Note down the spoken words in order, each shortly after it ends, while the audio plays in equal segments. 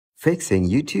Fixing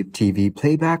YouTube TV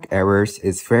playback errors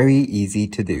is very easy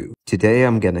to do. Today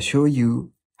I'm gonna show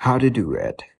you how to do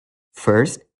it.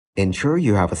 First, ensure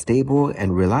you have a stable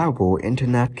and reliable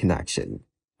internet connection.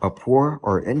 A poor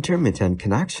or intermittent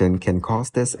connection can cause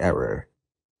this error.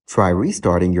 Try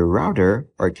restarting your router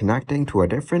or connecting to a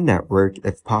different network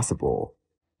if possible.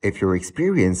 If you're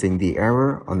experiencing the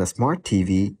error on a smart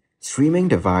TV, streaming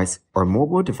device, or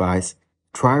mobile device,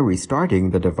 try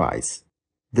restarting the device.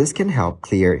 This can help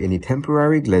clear any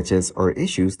temporary glitches or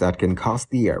issues that can cause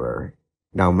the error.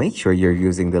 Now make sure you're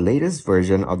using the latest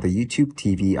version of the YouTube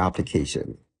TV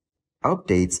application.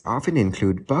 Updates often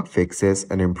include bug fixes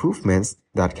and improvements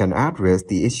that can address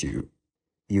the issue.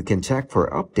 You can check for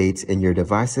updates in your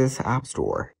device's app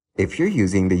store. If you're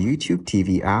using the YouTube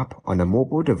TV app on a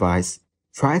mobile device,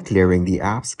 try clearing the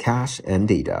app's cache and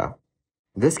data.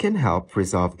 This can help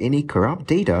resolve any corrupt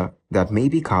data that may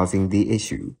be causing the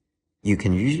issue. You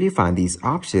can usually find these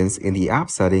options in the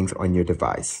app settings on your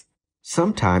device.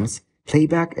 Sometimes,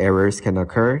 playback errors can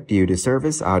occur due to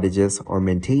service outages or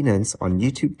maintenance on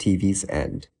YouTube TV's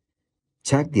end.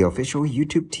 Check the official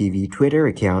YouTube TV Twitter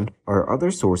account or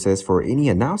other sources for any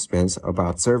announcements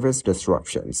about service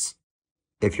disruptions.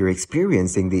 If you're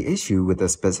experiencing the issue with a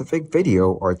specific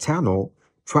video or channel,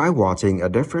 try watching a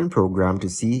different program to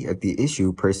see if the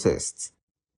issue persists.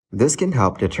 This can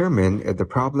help determine if the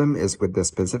problem is with the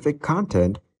specific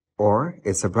content or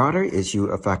it's a broader issue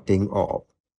affecting all.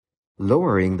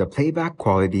 Lowering the playback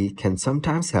quality can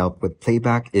sometimes help with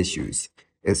playback issues,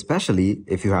 especially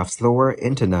if you have slower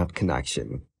internet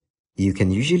connection. You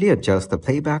can usually adjust the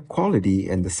playback quality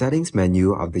in the settings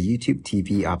menu of the YouTube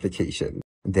TV application.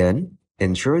 Then,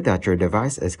 ensure that your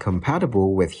device is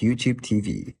compatible with YouTube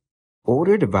TV.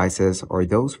 Older devices or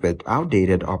those with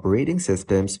outdated operating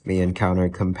systems may encounter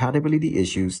compatibility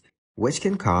issues which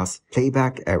can cause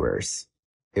playback errors.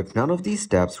 If none of these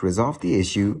steps resolve the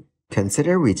issue,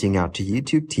 consider reaching out to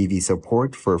YouTube TV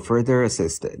support for further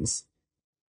assistance.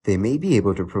 They may be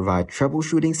able to provide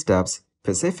troubleshooting steps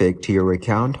specific to your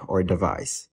account or device.